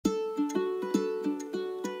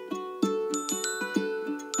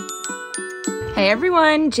Hey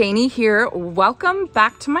everyone, Janie here. Welcome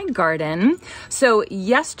back to my garden. So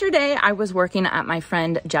yesterday I was working at my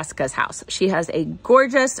friend Jessica's house. She has a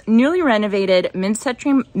gorgeous, newly renovated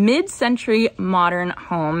mid-century modern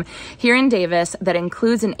home here in Davis that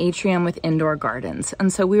includes an atrium with indoor gardens.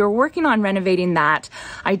 And so we were working on renovating that.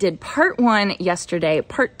 I did part 1 yesterday.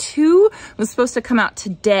 Part 2 was supposed to come out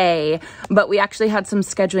today, but we actually had some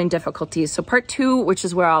scheduling difficulties. So part 2, which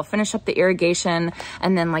is where I'll finish up the irrigation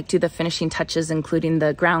and then like do the finishing touches, including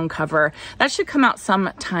the ground cover, that should come out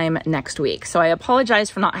sometime next week. So I apologize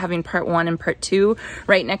for not having part 1 and part 2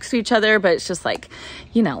 right next to each other, but it's just like,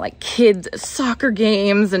 you know, like kids soccer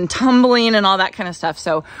games and tumbling and all that kind of stuff.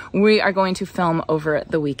 So we are going to film over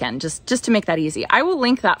the weekend just to make that easy. I will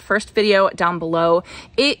link that first video down below.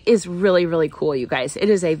 It is really, really cool, you guys. It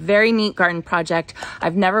is a very neat garden project.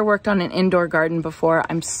 I've never worked on an indoor garden before.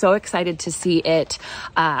 I'm so excited to see it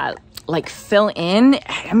like fill in.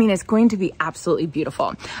 I mean, it's going to be absolutely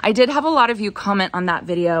beautiful. I did have a lot of you comment on that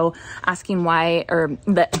video asking why, or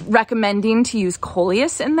recommending to use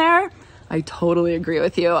coleus in there. I totally agree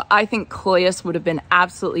with you. I think coleus would have been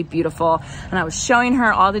absolutely beautiful. And I was showing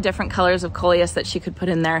her all the different colors of coleus that she could put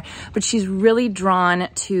in there, but she's really drawn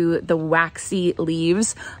to the waxy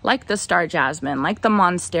leaves, like the star jasmine, like the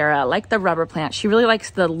monstera, like the rubber plant. She really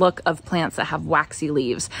likes the look of plants that have waxy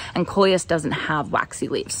leaves, and coleus doesn't have waxy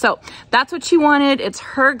leaves. So that's what she wanted. It's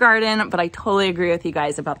her garden, but I totally agree with you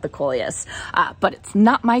guys about the coleus, but it's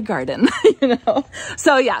not my garden, you know?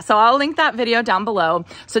 So yeah, so I'll link that video down below.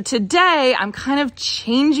 So today, I'm kind of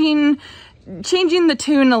changing the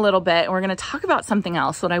tune a little bit, and we're going to talk about something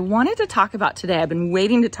else. What I wanted to talk about today, I've been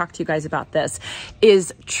waiting to talk to you guys about this,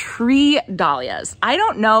 is tree dahlias. I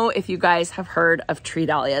don't know if you guys have heard of tree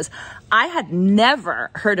dahlias. I had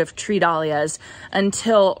never heard of tree dahlias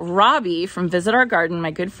until Robbie from Visit Our Garden,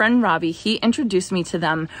 my good friend Robbie, he introduced me to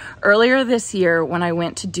them earlier this year when I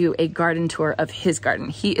went to do a garden tour of his garden.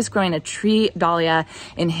 He is growing a tree dahlia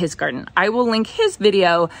in his garden. I will link his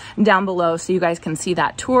video down below so you guys can see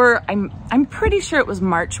that tour. I'm pretty sure it was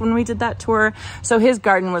March when we did that tour, so his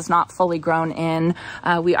garden was not fully grown in.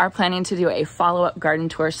 We are planning to do a follow-up garden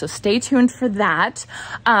tour, so stay tuned for that.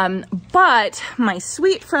 But my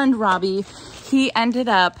sweet friend Robbie, he ended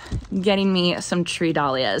up getting me some tree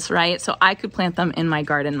dahlias, right? So I could plant them in my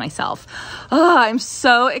garden myself. Oh, I'm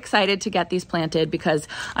so excited to get these planted because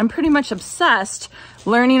I'm pretty much obsessed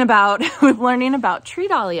learning about tree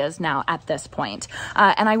dahlias now at this point.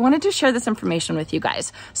 And I wanted to share this information with you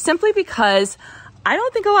guys simply because I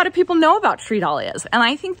don't think a lot of people know about tree dahlias, and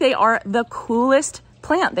I think they are the coolest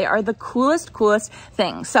plant. They are the coolest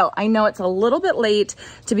thing. So I know it's a little bit late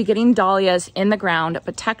to be getting dahlias in the ground,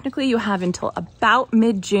 but technically you have until about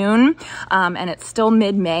mid-June, and it's still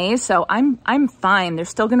mid-May, so I'm fine. They're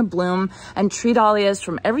still gonna bloom, and tree dahlias,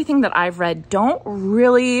 from everything that I've read, don't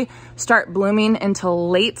really start blooming until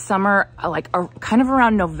late summer, like kind of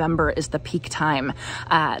around November is the peak time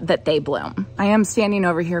that they bloom. I am standing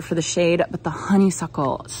over here for the shade, but the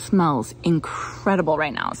honeysuckle smells incredible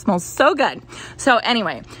right now. It smells so good. So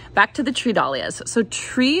anyway, back to the tree dahlias. So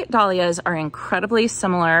tree dahlias are incredibly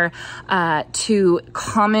similar to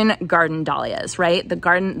common garden dahlias, right?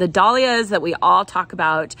 The dahlias that we all talk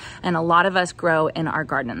about and a lot of us grow in our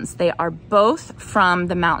gardens. They are both from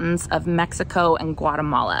the mountains of Mexico and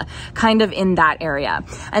Guatemala, kind of in that area.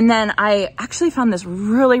 And then I actually found this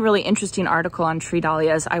really interesting article on tree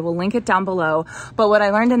dahlias. I will link it down below. But what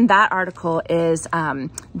I learned in that article is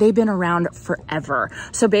they've been around forever.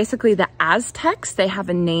 So basically the Aztecs, they have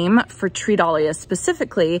a name for tree dahlias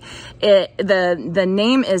specifically. The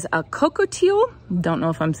name is a cocotil. Don't know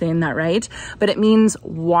if I'm saying that right, but it means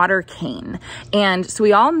water cane. And so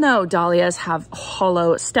we all know dahlias have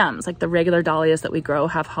hollow stems, like the regular dahlias that we grow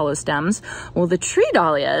have hollow stems. Well, the tree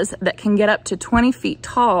dahlias that can get up to 20 feet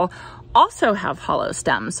tall also have hollow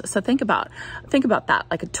stems. So think about that,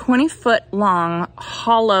 like a 20-foot long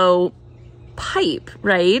hollow pipe,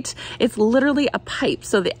 right? It's literally a pipe.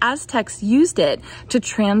 So the Aztecs used it to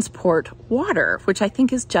transport water, which I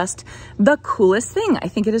think is just the coolest thing. I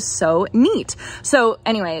think it is so neat. So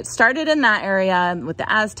anyway, it started in that area with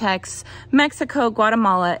the Aztecs, Mexico,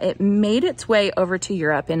 Guatemala. It made its way over to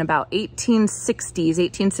Europe in about 1860s,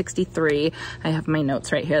 1863. I have my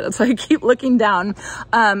notes right here. That's why I keep looking down.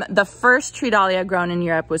 The first tree dahlia grown in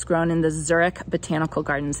Europe was grown in the Zurich Botanical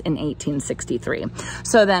Gardens in 1863.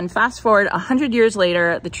 So then fast forward 100 years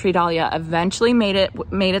later, the Tree Dahlia eventually made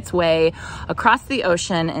its way across the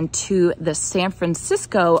ocean into the San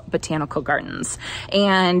Francisco Botanical Gardens.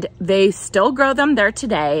 And they still grow them there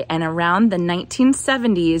today. And around the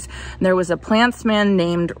 1970s, there was a plantsman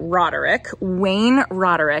named Wayne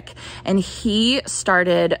Roderick, and he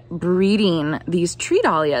started breeding these Tree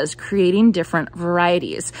Dahlias, creating different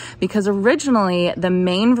varieties. Because originally, the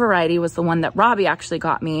main variety was the one that Robbie actually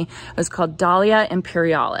got me. It was called Dahlia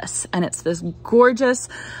Imperialis, and it's this gorgeous,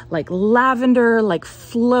 like lavender, like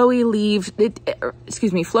flowy leaf,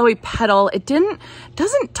 flowy petal. It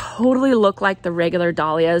doesn't totally look like the regular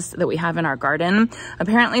dahlias that we have in our garden.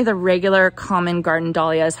 Apparently the regular common garden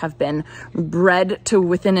dahlias have been bred to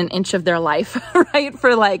within an inch of their life, right?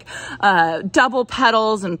 For like double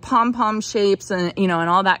petals and pom-pom shapes and, you know, and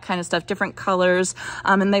all that kind of stuff, different colors.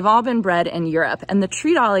 And they've all been bred in Europe. And the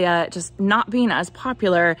Tree Dahlia, just not being as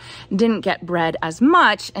popular, didn't get bred as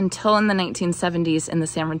much until in the 1970s in the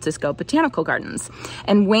San Francisco Botanical Gardens.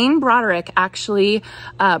 And Wayne Broderick actually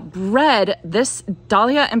bred this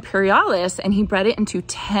Dahlia Imperialis, and he bred it into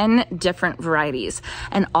 10 different varieties.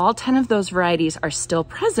 And all 10 of those varieties are still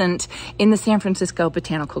present in the San Francisco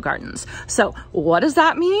Botanical Gardens. So what does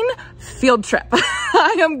that mean? Field trip.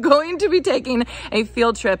 I am going to be taking a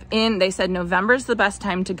field trip in, they said November is the best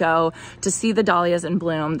time to go to see the dahlias in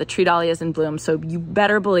bloom, the Tree Dahlias in bloom. So you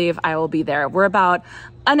better believe I will be there. We're about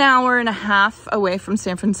an hour and a half away from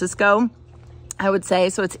San Francisco, I would say.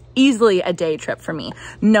 So it's easily a day trip for me.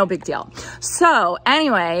 No big deal. So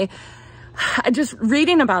anyway, just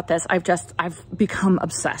reading about this, I've become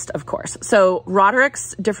obsessed, of course. So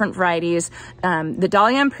Roderick's different varieties, the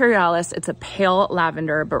Dahlia Imperialis, it's a pale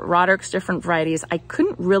lavender, but Roderick's different varieties, I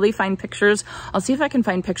couldn't really find pictures. I'll see if I can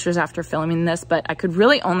find pictures after filming this, but I could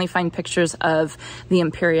really only find pictures of the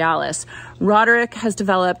Imperialis. Roderick has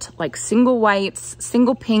developed like single whites,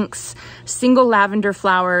 single pinks, single lavender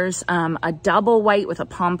flowers, a double white with a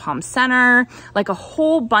pom-pom center, like a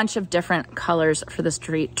whole bunch of different colors for this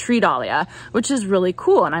Tree Dahlia, which is really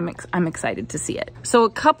cool, and I'm excited to see it. So a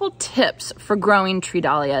couple tips for growing Tree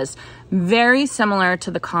Dahlias. Very similar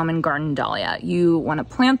to the common garden dahlia. You want to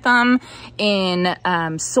plant them in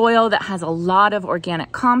soil that has a lot of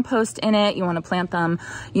organic compost in it. You want to plant them,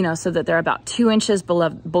 you know, so that they're about 2 inches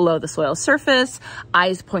below the soil surface,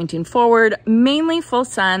 eyes pointing forward, mainly full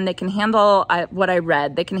sun. They can handle, what I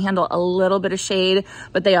read, they can handle a little bit of shade,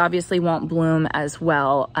 but they obviously won't bloom as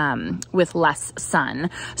well with less sun.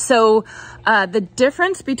 So the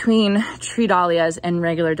difference between Tree Dahlias and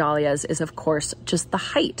regular dahlias is, of course, just the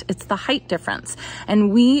height. It's the height difference.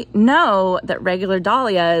 And we know that regular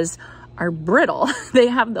dahlias are brittle. They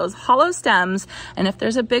have those hollow stems, and if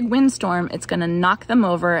there's a big windstorm, it's going to knock them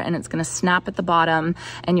over and it's going to snap at the bottom,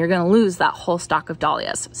 and you're going to lose that whole stalk of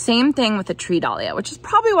dahlias. Same thing with the Tree Dahlia, which is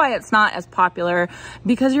probably why it's not as popular,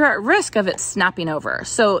 because you're at risk of it snapping over.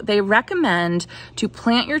 So they recommend to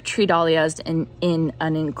plant your Tree Dahlias in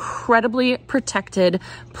an incredibly protected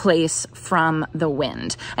place from the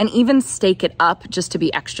wind, and even stake it up just to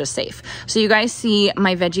be extra safe. So you guys see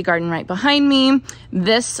my veggie garden right behind me.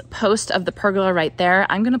 This post of the pergola right there,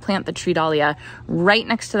 I'm going to plant the Tree Dahlia right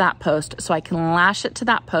next to that post so I can lash it to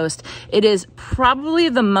that post. It is probably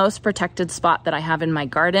the most protected spot that I have in my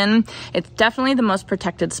garden. It's definitely the most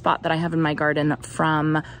protected spot that I have in my garden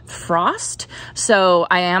from frost. So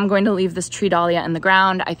I am going to leave this Tree Dahlia in the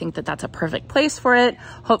ground. I think that that's a perfect place for it.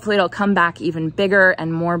 Hopefully it'll come back even bigger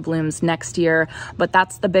and more blooms next year. But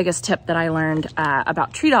that's the biggest tip that I learned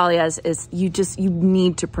about Tree Dahlias is you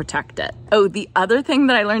need to protect it. Oh, the other thing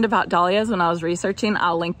that I learned about dahlias when I was researching,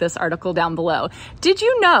 I'll link this article down below. Did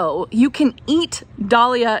you know you can eat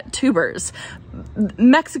dahlia tubers?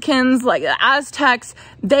 Mexicans, like the Aztecs,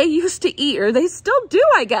 they used to eat, or they still do,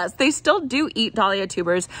 I guess. They still do eat dahlia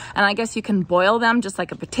tubers. And I guess you can boil them just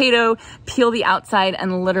like a potato, peel the outside,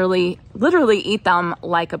 and literally eat them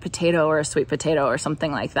like a potato or a sweet potato or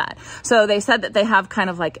something like that. So they said that they have kind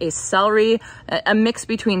of like a mix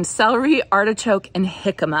between celery, artichoke, and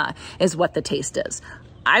jicama is what the taste is.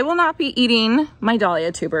 I will not be eating my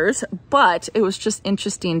dahlia tubers, but it was just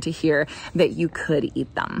interesting to hear that you could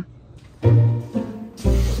eat them.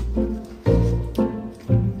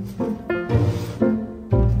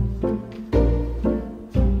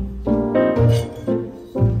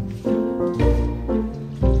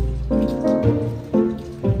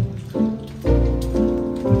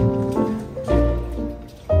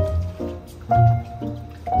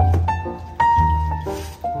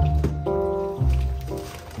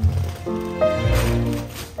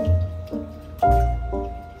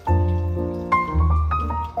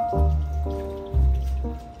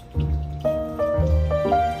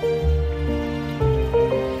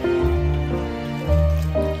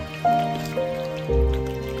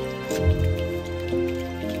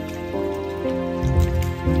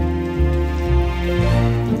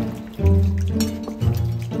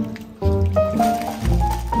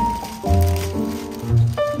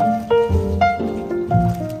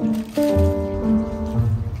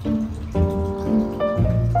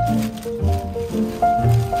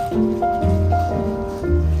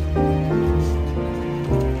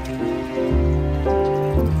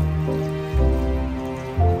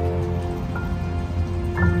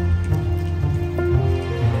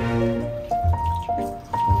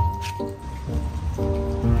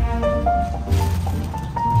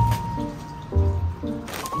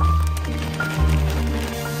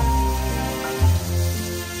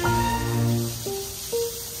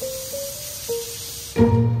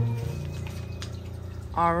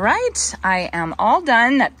 All right, I am all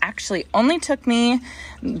done. That actually only took me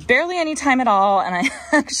barely any time at all, and I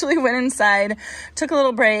actually went inside, took a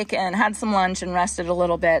little break, and had some lunch and rested a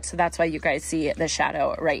little bit, so that's why you guys see the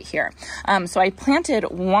shadow right here. So I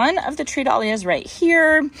planted one of the tree dahlias right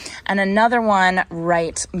here and another one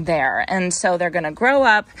right there, and so they're gonna grow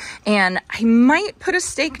up, and I might put a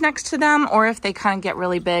stake next to them, or if they kind of get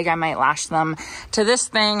really big, I might lash them to this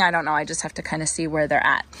thing. I don't know, I just have to kind of see where they're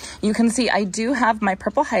at. You can see I do have my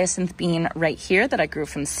purple hyacinth bean right here that I grew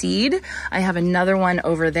from seed. I have another one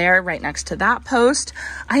over there right next to that post.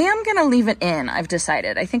 I am gonna leave it in, I've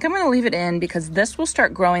decided. I think I'm gonna leave it in because this will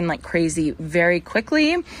start growing like crazy very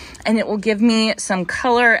quickly, and it will give me some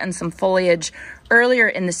color and some foliage earlier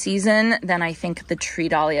in the season than I think the tree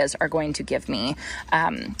dahlias are going to give me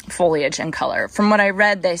foliage and color. From what I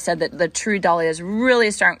read, they said that the tree dahlias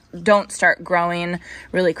really don't start growing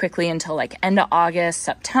really quickly until like end of August,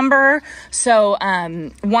 September. So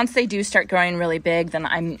once they do start growing really big, then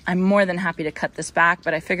I'm more than happy to cut this back,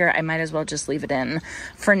 but I figure I might as well just leave it in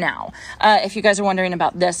for now. If you guys are wondering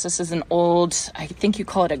about this is an old, I think you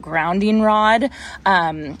call it a grounding rod.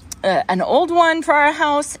 An old one for our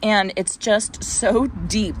house, and it's just so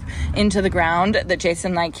deep into the ground that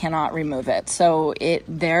Jason and I cannot remove it. So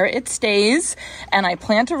there it stays, and I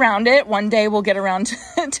plant around it. One day we'll get around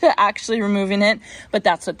to actually removing it, but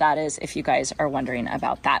that's what that is, if you guys are wondering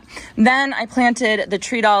about that. Then I planted the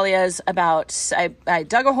tree dahlias I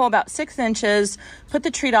dug a hole about 6 inches, put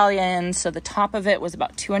the tree dahlia in, so the top of it was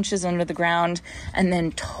about 2 inches under the ground, and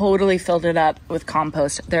then totally filled it up with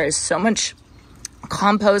compost. There is so much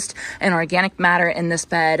compost and organic matter in this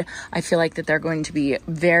bed. I feel like that they're going to be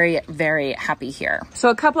very, very happy here. So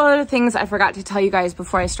a couple other things I forgot to tell you guys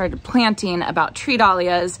before I started planting about tree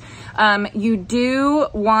dahlias. You do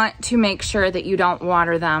want to make sure that you don't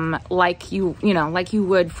water them like you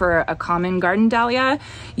would for a common garden dahlia.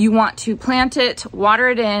 You want to plant it, water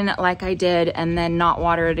it in like I did, and then not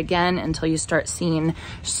water it again until you start seeing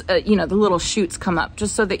the little shoots come up,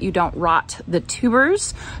 just so that you don't rot the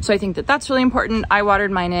tubers. So I think that that's really important. I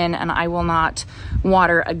watered mine in, and I will not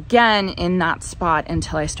water again in that spot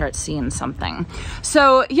until I start seeing something.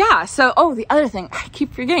 So yeah, oh, the other thing, I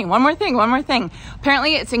keep forgetting, one more thing.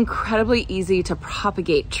 Apparently it's incredibly easy to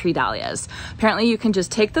propagate tree dahlias. Apparently you can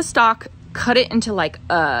just take the stalk, cut it into like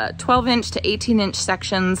 12-inch to 18-inch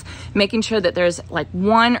sections, making sure that there's like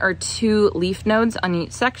 1 or 2 leaf nodes on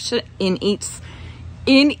each section, in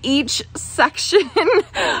each section.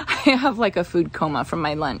 I have like a food coma from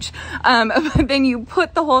my lunch. But then you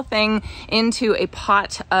put the whole thing into a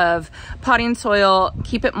pot of potting soil,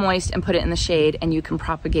 keep it moist, and put it in the shade, and you can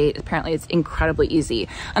propagate. Apparently it's incredibly easy.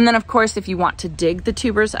 And then of course, if you want to dig the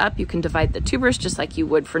tubers up, you can divide the tubers just like you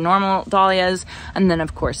would for normal dahlias, and then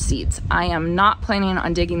of course seeds. I am not planning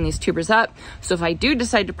on digging these tubers up, so if I do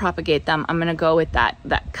decide to propagate them, I'm gonna go with that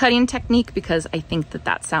cutting technique, because I think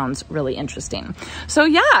that sounds really interesting. So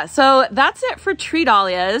yeah, so that's it for tree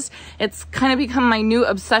dahlias. It's kind of become my new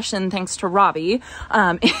obsession thanks to Robbie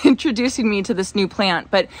introducing me to this new plant.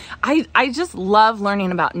 But I just love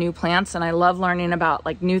learning about new plants, and I love learning about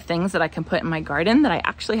like new things that I can put in my garden that I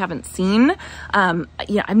actually haven't seen.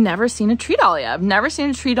 Yeah, I've never seen a tree dahlia. I've never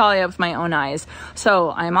seen a tree dahlia with my own eyes.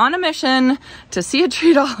 So I'm on a mission to see a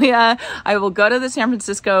tree dahlia. I will go to the San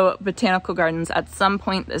Francisco Botanical Gardens at some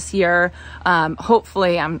point this year.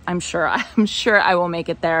 Hopefully, I'm sure I will make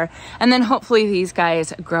it there, and then hopefully these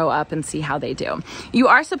guys grow up and see how they do. You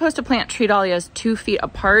are supposed to plant tree dahlias 2 feet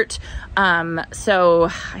apart, so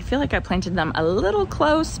I feel like I planted them a little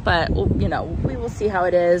close, but we will see how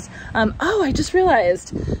it is. Oh, I just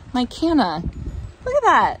realized my canna. Look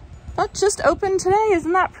at that just opened today.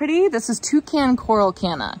 Isn't that pretty? This is toucan coral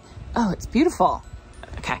canna. Oh, it's beautiful.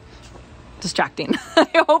 Okay, distracting.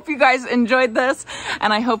 I hope you guys enjoyed this,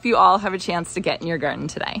 and I hope you all have a chance to get in your garden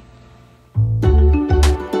today.